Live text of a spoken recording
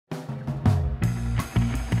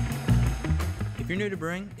you're new to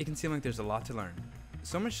brewing, it can seem like there's a lot to learn.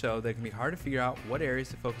 So much so that it can be hard to figure out what areas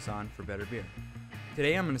to focus on for better beer.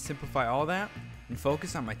 Today I'm going to simplify all that and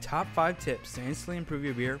focus on my top 5 tips to instantly improve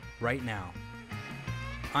your beer right now.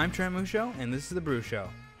 I'm TheBruSho and this is TheBruSho.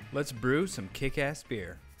 Let's brew some kick-ass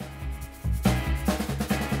beer.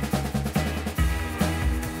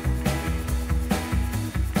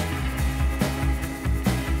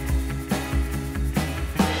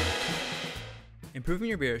 Improving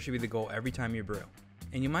your beer should be the goal every time you brew.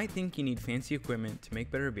 And you might think you need fancy equipment to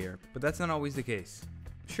make better beer, but that's not always the case.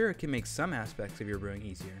 Sure, it can make some aspects of your brewing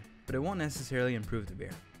easier, but it won't necessarily improve the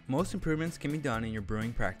beer. Most improvements can be done in your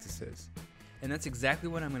brewing practices. And that's exactly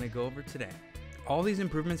what I'm going to go over today. All these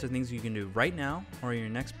improvements are things you can do right now or in your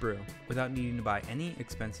next brew without needing to buy any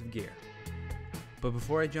expensive gear. But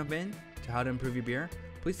before I jump in to how to improve your beer,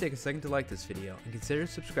 please take a second to like this video and consider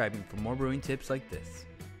subscribing for more brewing tips like this.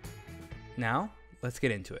 Now, let's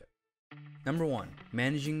get into it. Number 1,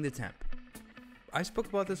 managing the temp. I spoke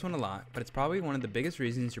about this one a lot, but it's probably one of the biggest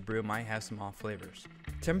reasons your brew might have some off flavors.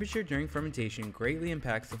 Temperature during fermentation greatly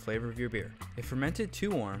impacts the flavor of your beer. If fermented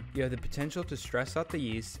too warm, you have the potential to stress out the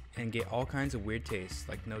yeast and get all kinds of weird tastes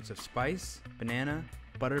like notes of spice, banana,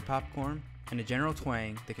 buttered popcorn, and a general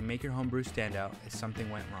twang that can make your homebrew stand out as something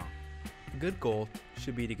went wrong. A good goal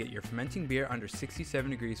should be to get your fermenting beer under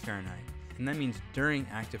 67 degrees Fahrenheit, and that means during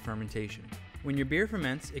active fermentation. When your beer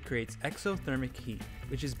ferments, it creates exothermic heat,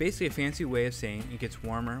 which is basically a fancy way of saying it gets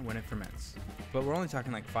warmer when it ferments. But we're only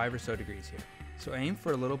talking like 5 or so degrees here, so aim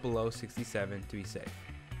for a little below 67 to be safe.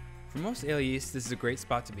 For most ale yeast, this is a great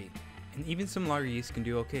spot to be, and even some lager yeast can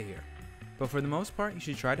do okay here. But for the most part, you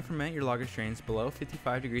should try to ferment your lager strains below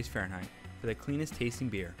 55 degrees Fahrenheit for the cleanest tasting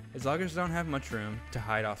beer, as lagers don't have much room to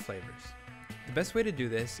hide off flavors. The best way to do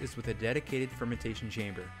this is with a dedicated fermentation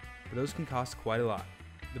chamber, but those can cost quite a lot.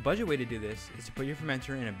 The budget way to do this is to put your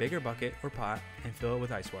fermenter in a bigger bucket or pot and fill it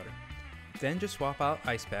with ice water. Then just swap out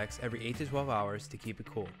ice packs every 8 to 12 hours to keep it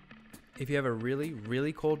cool. If you have a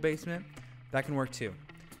really cold basement, that can work too,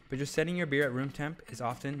 but just setting your beer at room temp is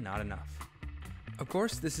often not enough. Of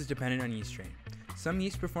course, this is dependent on yeast strain. Some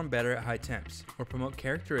yeasts perform better at high temps or promote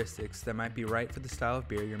characteristics that might be right for the style of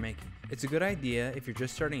beer you're making. It's a good idea if you're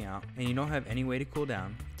just starting out and you don't have any way to cool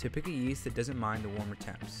down to pick a yeast that doesn't mind the warmer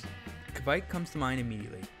temps. Kvike comes to mind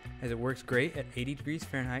immediately, as it works great at 80 degrees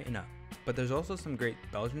Fahrenheit and up, but there's also some great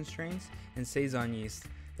Belgian strains and Saison yeast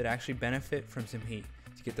that actually benefit from some heat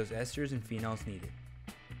to get those esters and phenols needed.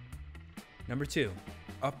 Number 2,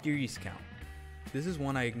 up your yeast count. This is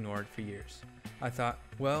one I ignored for years. I thought,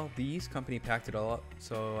 well, the yeast company packed it all up,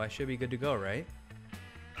 so I should be good to go, right?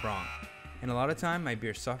 Wrong. And a lot of time my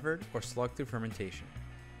beer suffered or slugged through fermentation.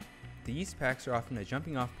 The yeast packs are often a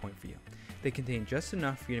jumping off point for you. They contain just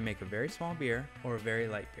enough for you to make a very small beer or a very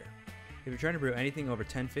light beer. If you're trying to brew anything over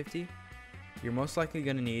 1050, you're most likely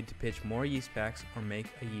going to need to pitch more yeast packs or make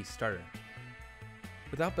a yeast starter.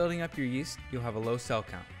 Without building up your yeast, you'll have a low cell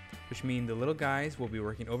count, which means the little guys will be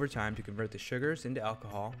working overtime to convert the sugars into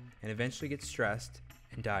alcohol and eventually get stressed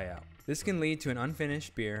and die out. This can lead to an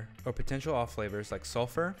unfinished beer or potential off flavors like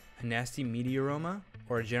sulfur, a nasty meaty aroma,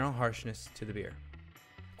 or a general harshness to the beer.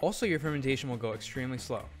 Also, your fermentation will go extremely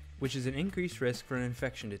slow, which is an increased risk for an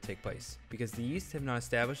infection to take place because the yeast have not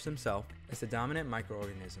established themselves as the dominant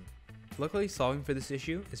microorganism. Luckily, solving for this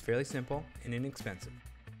issue is fairly simple and inexpensive.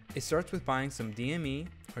 It starts with buying some DME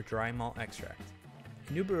or dry malt extract.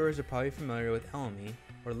 New brewers are probably familiar with LME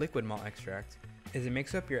or liquid malt extract as it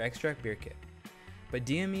makes up your extract beer kit. But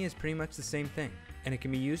DME is pretty much the same thing, and it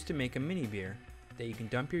can be used to make a mini beer that you can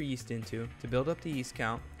dump your yeast into to build up the yeast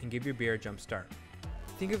count and give your beer a jump start.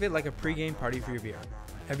 Think of it like a pre-game party for your beer.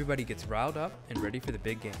 Everybody gets riled up and ready for the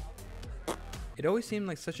big game. It always seemed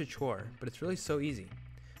like such a chore, but it's really so easy.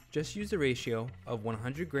 Just use the ratio of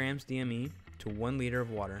 100 grams DME to 1 liter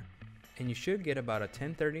of water, and you should get about a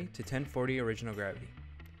 1030 to 1040 original gravity.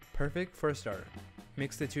 Perfect for a starter.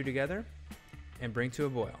 Mix the two together and bring to a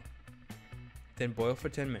boil. Then boil for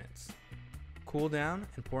 10 minutes. Cool down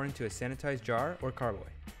and pour into a sanitized jar or carboy.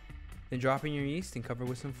 Then drop in your yeast and cover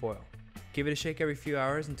with some foil. Give it a shake every few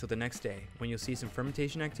hours until the next day, when you'll see some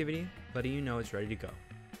fermentation activity, letting you know it's ready to go.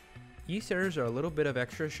 Yeast starters are a little bit of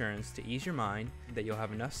extra assurance to ease your mind that you'll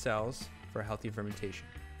have enough cells for a healthy fermentation.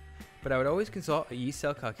 But I would always consult a yeast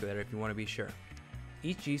cell calculator if you want to be sure.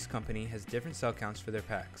 Each yeast company has different cell counts for their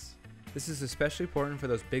packs. This is especially important for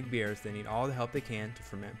those big beers that need all the help they can to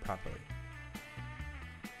ferment properly.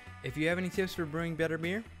 If you have any tips for brewing better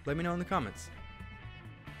beer, let me know in the comments.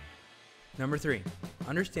 Number 3,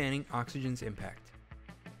 understanding oxygen's impact.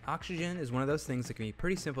 Oxygen is one of those things that can be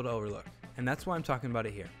pretty simple to overlook, and that's why I'm talking about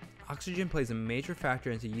it here. Oxygen plays a major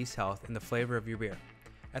factor into yeast health and the flavor of your beer.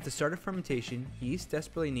 At the start of fermentation, yeast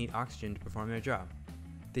desperately need oxygen to perform their job.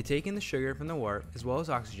 They take in the sugar from the wort as well as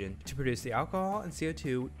oxygen to produce the alcohol and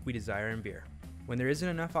CO2 we desire in beer. When there isn't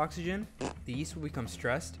enough oxygen, the yeast will become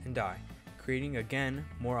stressed and die, creating again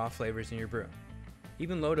more off flavors in your brew.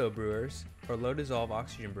 Even low-dough brewers, or low-dissolve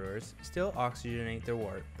oxygen brewers, still oxygenate their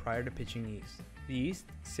wort prior to pitching yeast. The yeast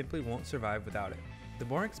simply won't survive without it. The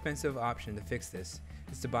more expensive option to fix this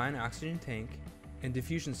is to buy an oxygen tank and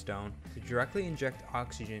diffusion stone to directly inject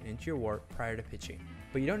oxygen into your wort prior to pitching.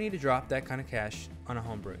 But you don't need to drop that kind of cash on a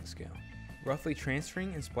home brewing scale. Roughly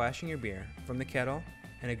transferring and splashing your beer from the kettle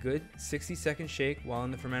and a good 60-second shake while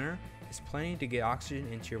in the fermenter is plenty to get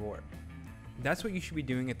oxygen into your wort. That's what you should be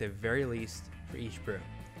doing at the very least for each brew.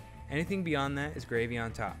 Anything beyond that is gravy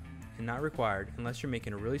on top, and not required unless you're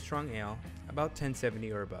making a really strong ale about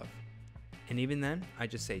 1070 or above. And even then, I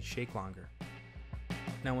just say shake longer.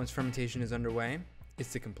 Now once fermentation is underway,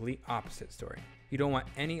 it's the complete opposite story. You don't want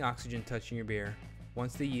any oxygen touching your beer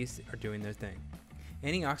once the yeast are doing their thing.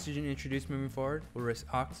 Any oxygen introduced moving forward will risk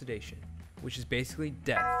oxidation, which is basically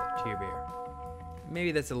death to your beer.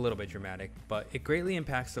 Maybe that's a little bit dramatic, but it greatly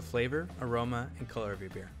impacts the flavor, aroma, and color of your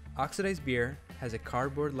beer. Oxidized beer has a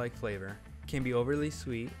cardboard-like flavor, can be overly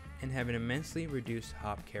sweet, and have an immensely reduced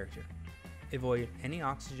hop character. Avoid any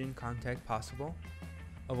oxygen contact possible.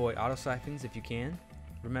 Avoid auto siphons if you can.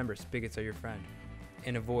 Remember, spigots are your friend.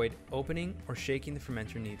 And avoid opening or shaking the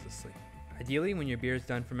fermenter needlessly. Ideally, when your beer is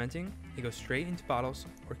done fermenting, it goes straight into bottles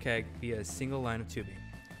or keg via a single line of tubing.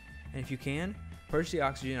 And if you can, purge the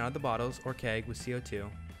oxygen out of the bottles or keg with CO2 so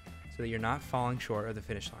that you're not falling short of the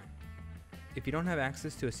finish line. If you don't have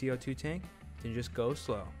access to a CO2 tank, then just go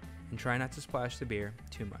slow and try not to splash the beer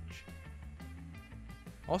too much.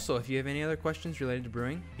 Also, if you have any other questions related to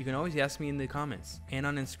brewing, you can always ask me in the comments and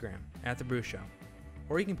on Instagram at TheBruSho.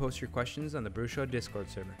 Or you can post your questions on the TheBruSho Discord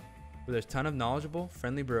server, where there's a ton of knowledgeable,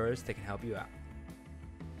 friendly brewers that can help you out.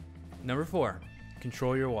 Number 4,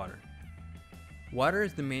 control your water. Water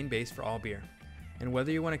is the main base for all beer, and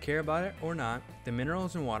whether you want to care about it or not, the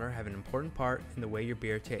minerals in water have an important part in the way your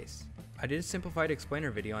beer tastes. I did a simplified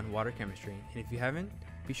explainer video on water chemistry, and if you haven't,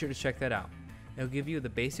 be sure to check that out. It'll give you the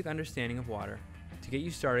basic understanding of water to get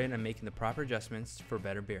you started on making the proper adjustments for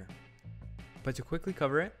better beer. But to quickly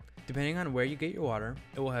cover it, depending on where you get your water,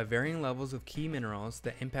 it will have varying levels of key minerals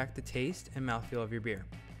that impact the taste and mouthfeel of your beer.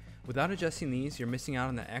 Without adjusting these, you're missing out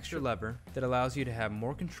on the extra lever that allows you to have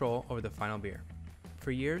more control over the final beer.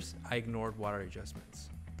 For years, I ignored water adjustments.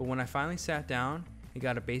 But when I finally sat down and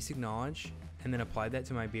got a basic knowledge and then applied that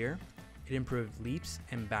to my beer, it improved leaps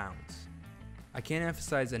and bounds. I can't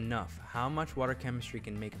emphasize enough how much water chemistry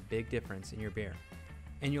can make a big difference in your beer.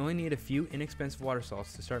 And you only need a few inexpensive water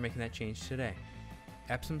salts to start making that change today.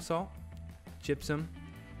 Epsom salt, gypsum,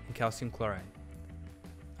 and calcium chloride.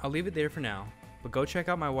 I'll leave it there for now, but go check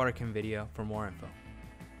out my water chem video for more info.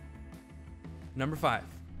 Number 5,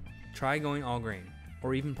 try going all grain,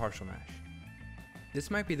 or even partial mash.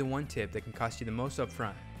 This might be the one tip that can cost you the most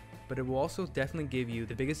upfront, but it will also definitely give you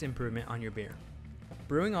the biggest improvement on your beer.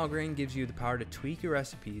 Brewing all grain gives you the power to tweak your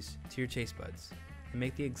recipes to your taste buds and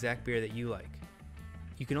make the exact beer that you like.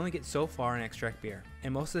 You can only get so far in extract beer,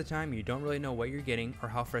 and most of the time you don't really know what you're getting or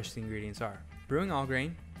how fresh the ingredients are. Brewing all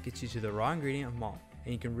grain gets you to the raw ingredient of malt,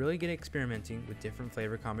 and you can really get experimenting with different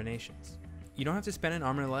flavor combinations. You don't have to spend an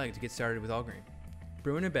arm and a leg to get started with all grain.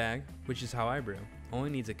 Brew in a bag, which is how I brew,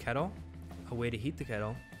 only needs a kettle, a way to heat the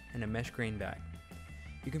kettle, and a mesh grain bag.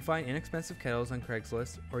 You can find inexpensive kettles on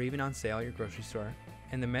Craigslist or even on sale at your grocery store,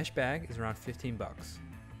 and the mesh bag is around 15 bucks.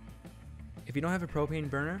 If you don't have a propane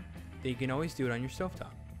burner, then you can always do it on your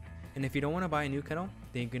stovetop. And if you don't want to buy a new kettle,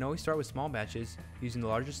 then you can always start with small batches using the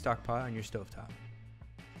largest stock pot on your stovetop.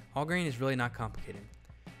 All grain is really not complicated,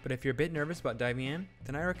 but if you're a bit nervous about diving in,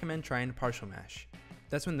 then I recommend trying a partial mash.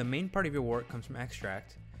 That's when the main part of your wort comes from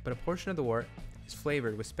extract, but a portion of the wort is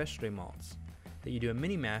flavored with specialty malts that you do a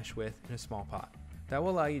mini mash with in a small pot. That will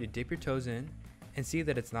allow you to dip your toes in and see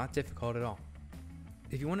that it's not difficult at all.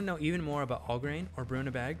 If you want to know even more about all grain or brew in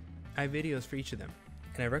a bag, I have videos for each of them,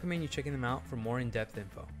 and I recommend you checking them out for more in-depth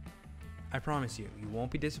info. I promise you, you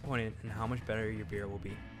won't be disappointed in how much better your beer will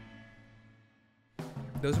be.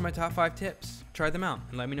 Those are my top 5 tips. Try them out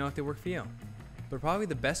and let me know if they work for you. But probably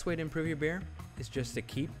the best way to improve your beer is just to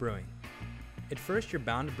keep brewing. At first, you're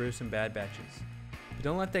bound to brew some bad batches, but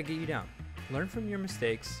don't let that get you down. Learn from your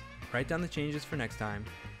mistakes, write down the changes for next time,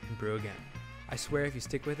 and brew again. I swear if you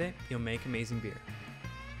stick with it, you'll make amazing beer.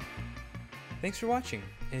 Thanks for watching,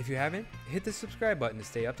 and if you haven't, hit the subscribe button to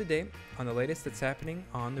stay up to date on the latest that's happening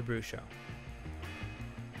on TheBruSho.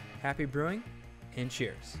 Happy brewing, and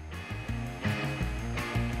cheers.